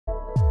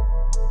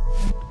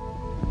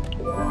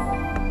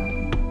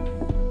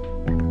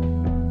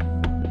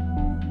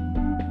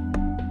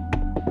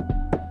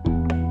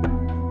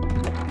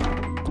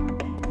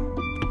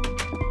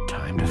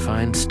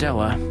and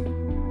Stella.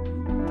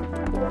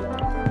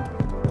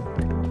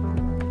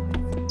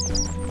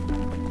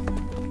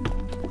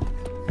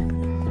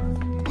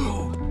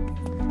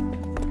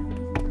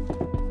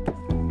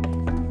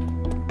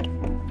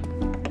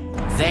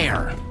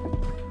 There.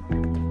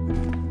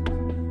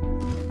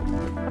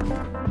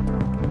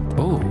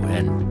 Oh,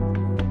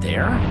 and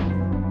there?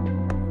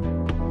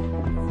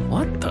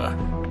 What the?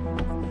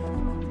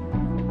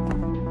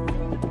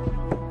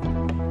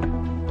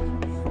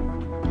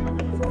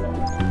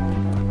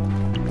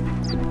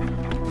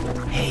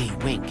 Hey,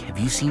 Wink, have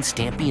you seen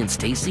Stampy and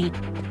Stacy?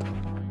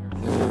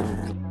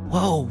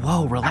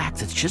 Whoa,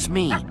 relax, it's just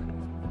me.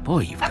 Boy,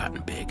 you've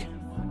gotten big.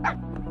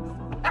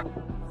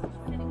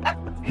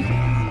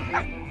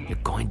 You're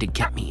going to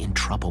get me in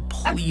trouble.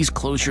 Please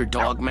close your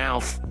dog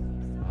mouth.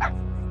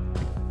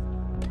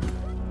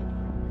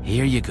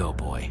 Here you go,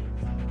 boy.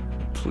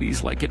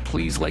 Please like it,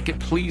 please like it,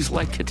 please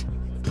like it.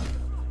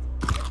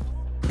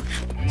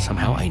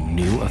 Somehow I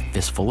knew a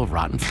fistful of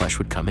rotten flesh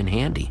would come in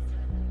handy.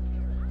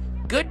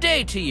 Good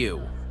day to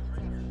you.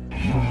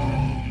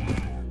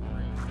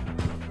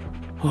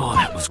 Oh,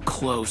 that was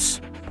close.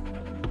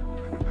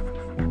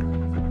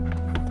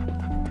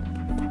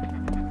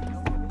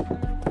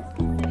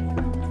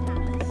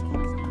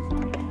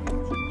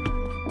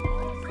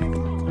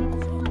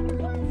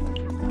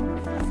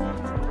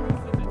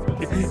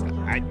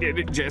 I did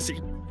it, Jesse.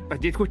 I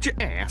did what you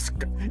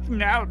asked.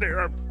 Now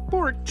there are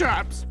pork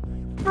chops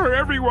for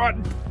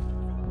everyone.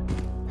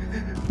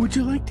 Would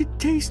you like to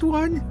taste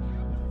one?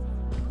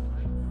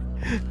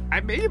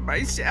 I made it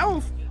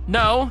myself.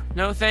 No,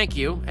 thank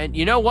you. And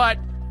you know what?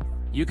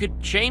 You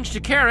could change to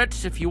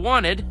carrots if you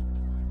wanted.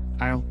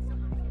 I'll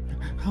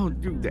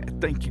do that.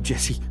 Thank you,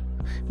 Jesse.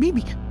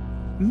 Maybe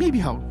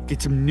I'll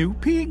get some new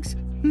pigs.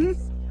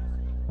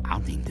 I'll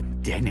name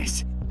them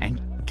Dennis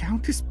and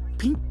Countess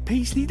Pink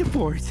Paisley the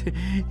Fourth.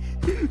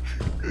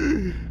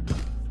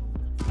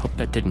 Hope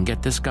that didn't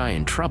get this guy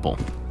in trouble.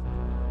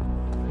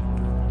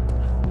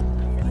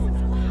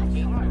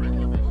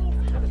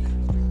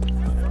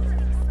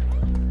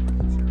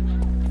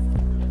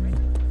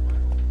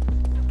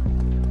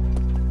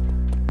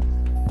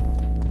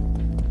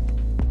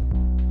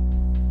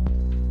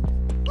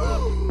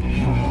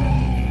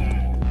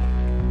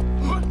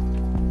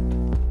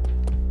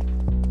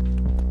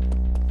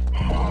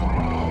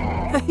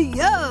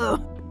 Yo!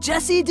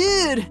 Jesse,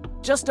 dude!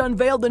 Just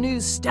unveiled the new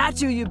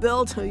statue you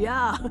built,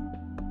 yeah.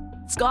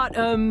 It's got,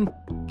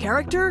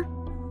 character?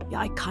 Yeah,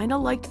 I kinda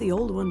liked the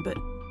old one, but...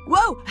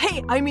 Whoa!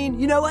 Hey, I mean,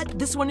 you know what?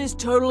 This one is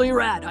totally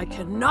rad. I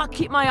cannot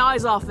keep my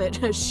eyes off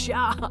it.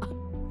 Sha!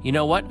 You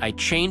know what? I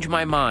changed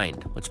my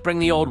mind. Let's bring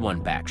the old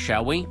one back,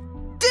 shall we?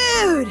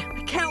 Dude!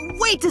 I can't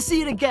wait to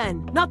see it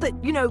again! Not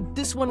that,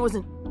 this one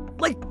wasn't...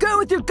 Like, go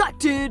with your gut,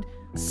 dude!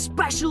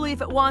 Especially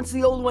if it wants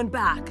the old one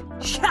back.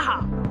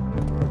 Sha!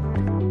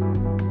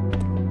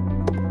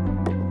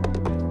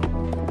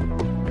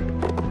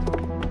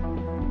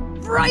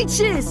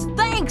 Righteous!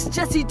 Thanks,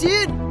 Jesse,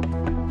 dude!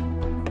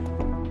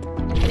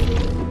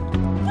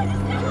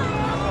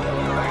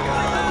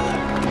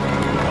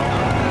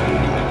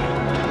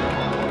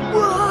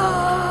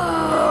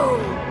 Whoa!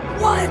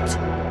 What?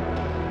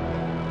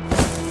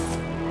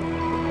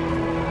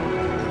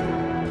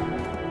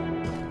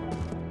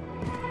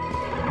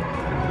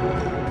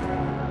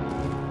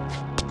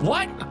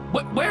 What?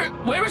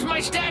 Where is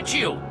my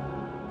statue?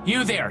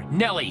 You there,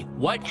 Nellie,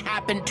 what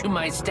happened to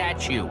my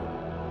statue?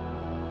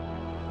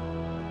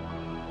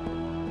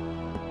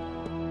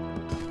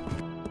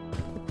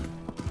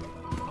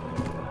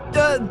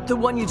 The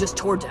one you just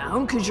tore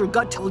down because your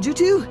gut told you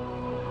to?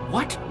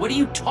 What? What are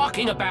you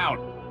talking about?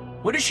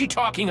 What is she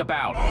talking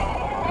about?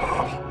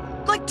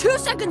 Like 2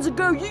 seconds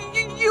ago,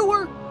 you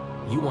were...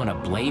 You want to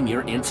blame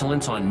your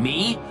insolence on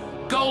me?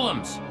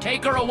 Golems,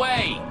 take her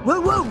away!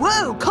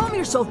 Whoa! Calm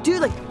yourself,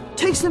 dude. Like,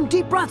 take some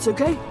deep breaths,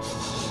 okay?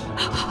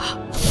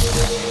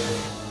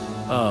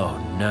 Oh,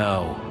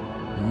 no.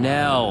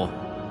 Nell.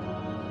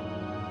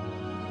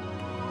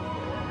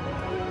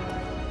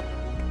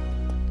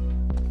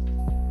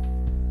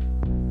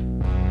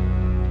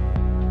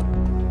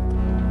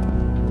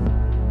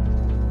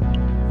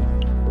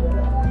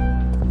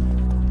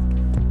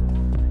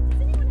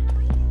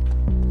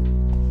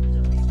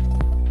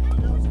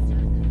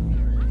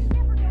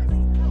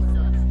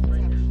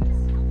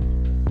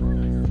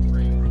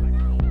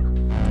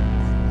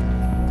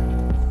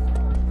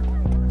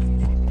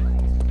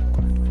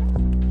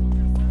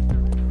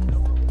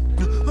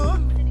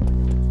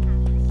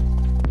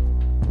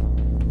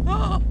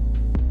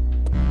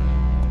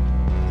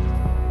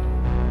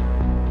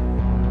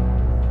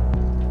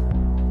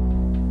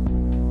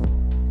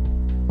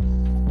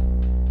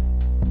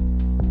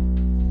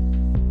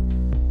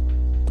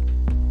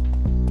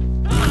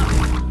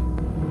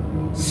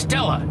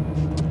 Stella!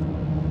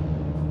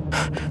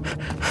 I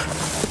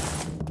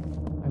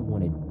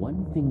wanted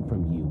one thing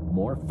from you.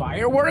 More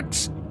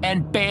fireworks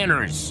and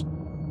banners.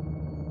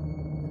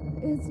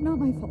 It's not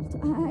my fault.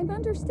 I'm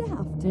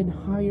understaffed. Then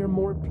hire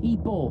more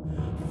people.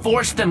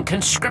 Force them,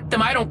 conscript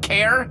them, I don't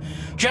care.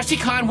 Jesse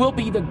Khan will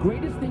be the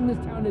greatest thing this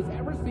town has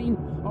ever seen,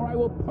 or I will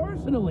will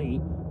personally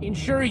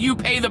ensure you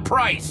pay the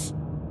price.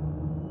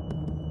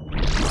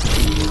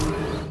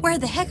 Where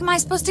the heck am I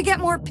supposed to get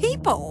more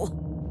people?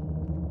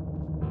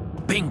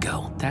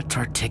 Bingo, that's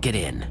our ticket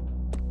in.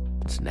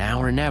 It's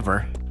now or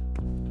never.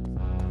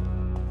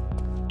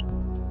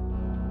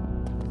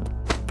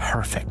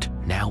 Perfect.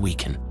 Now we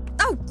can...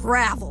 Oh,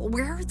 gravel,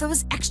 where are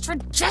those extra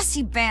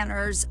Jessie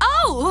banners?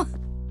 Oh!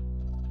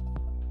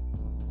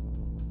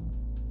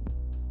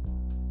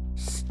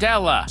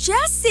 Stella!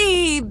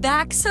 Jessie,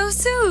 back so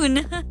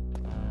soon.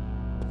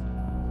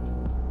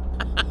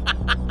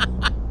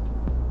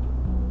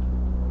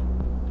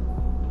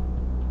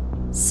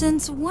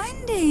 Since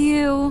when do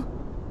you...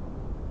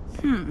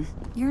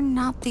 You're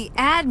not the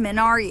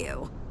admin, are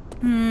you?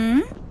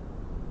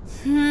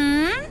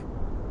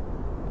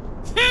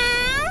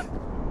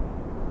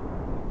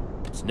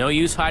 It's no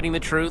use hiding the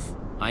truth.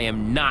 I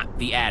am not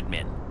the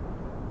admin.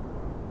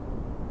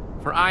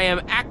 For I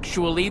am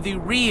actually the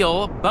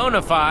real,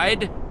 bona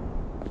fide...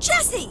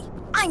 Jessie!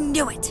 I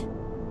knew it!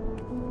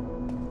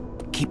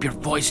 Keep your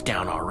voice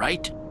down, all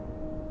right?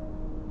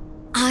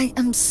 I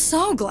am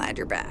so glad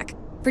you're back.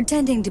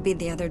 Pretending to be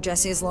the other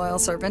Jessie's loyal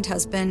servant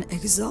has been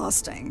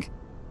exhausting.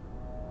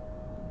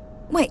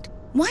 Wait,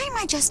 why am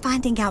I just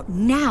finding out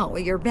now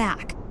you're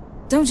back?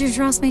 Don't you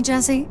trust me,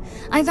 Jessie?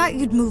 I thought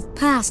you'd move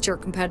past your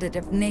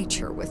competitive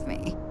nature with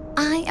me.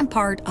 I am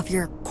part of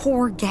your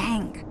core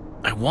gang.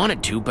 I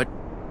wanted to, but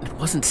it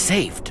wasn't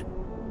safe to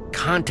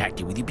contact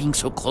you with you being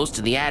so close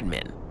to the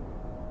admin.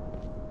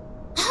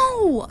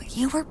 Oh,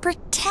 you were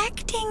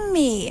protecting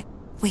me.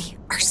 We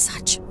are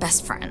such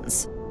best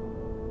friends.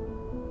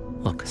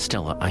 Look,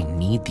 Stella, I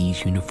need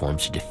these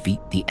uniforms to defeat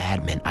the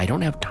admin. I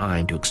don't have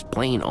time to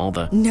explain all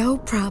the... No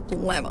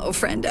problemo,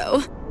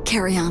 friendo.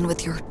 Carry on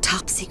with your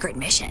top secret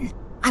mission.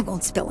 I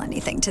won't spill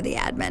anything to the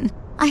admin.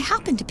 I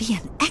happen to be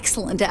an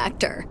excellent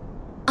actor.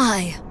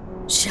 I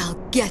shall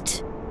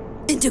get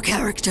into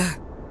character.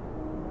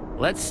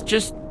 Let's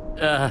just,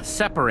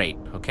 separate,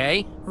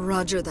 okay?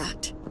 Roger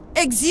that.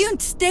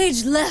 Exeunt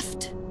stage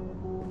left.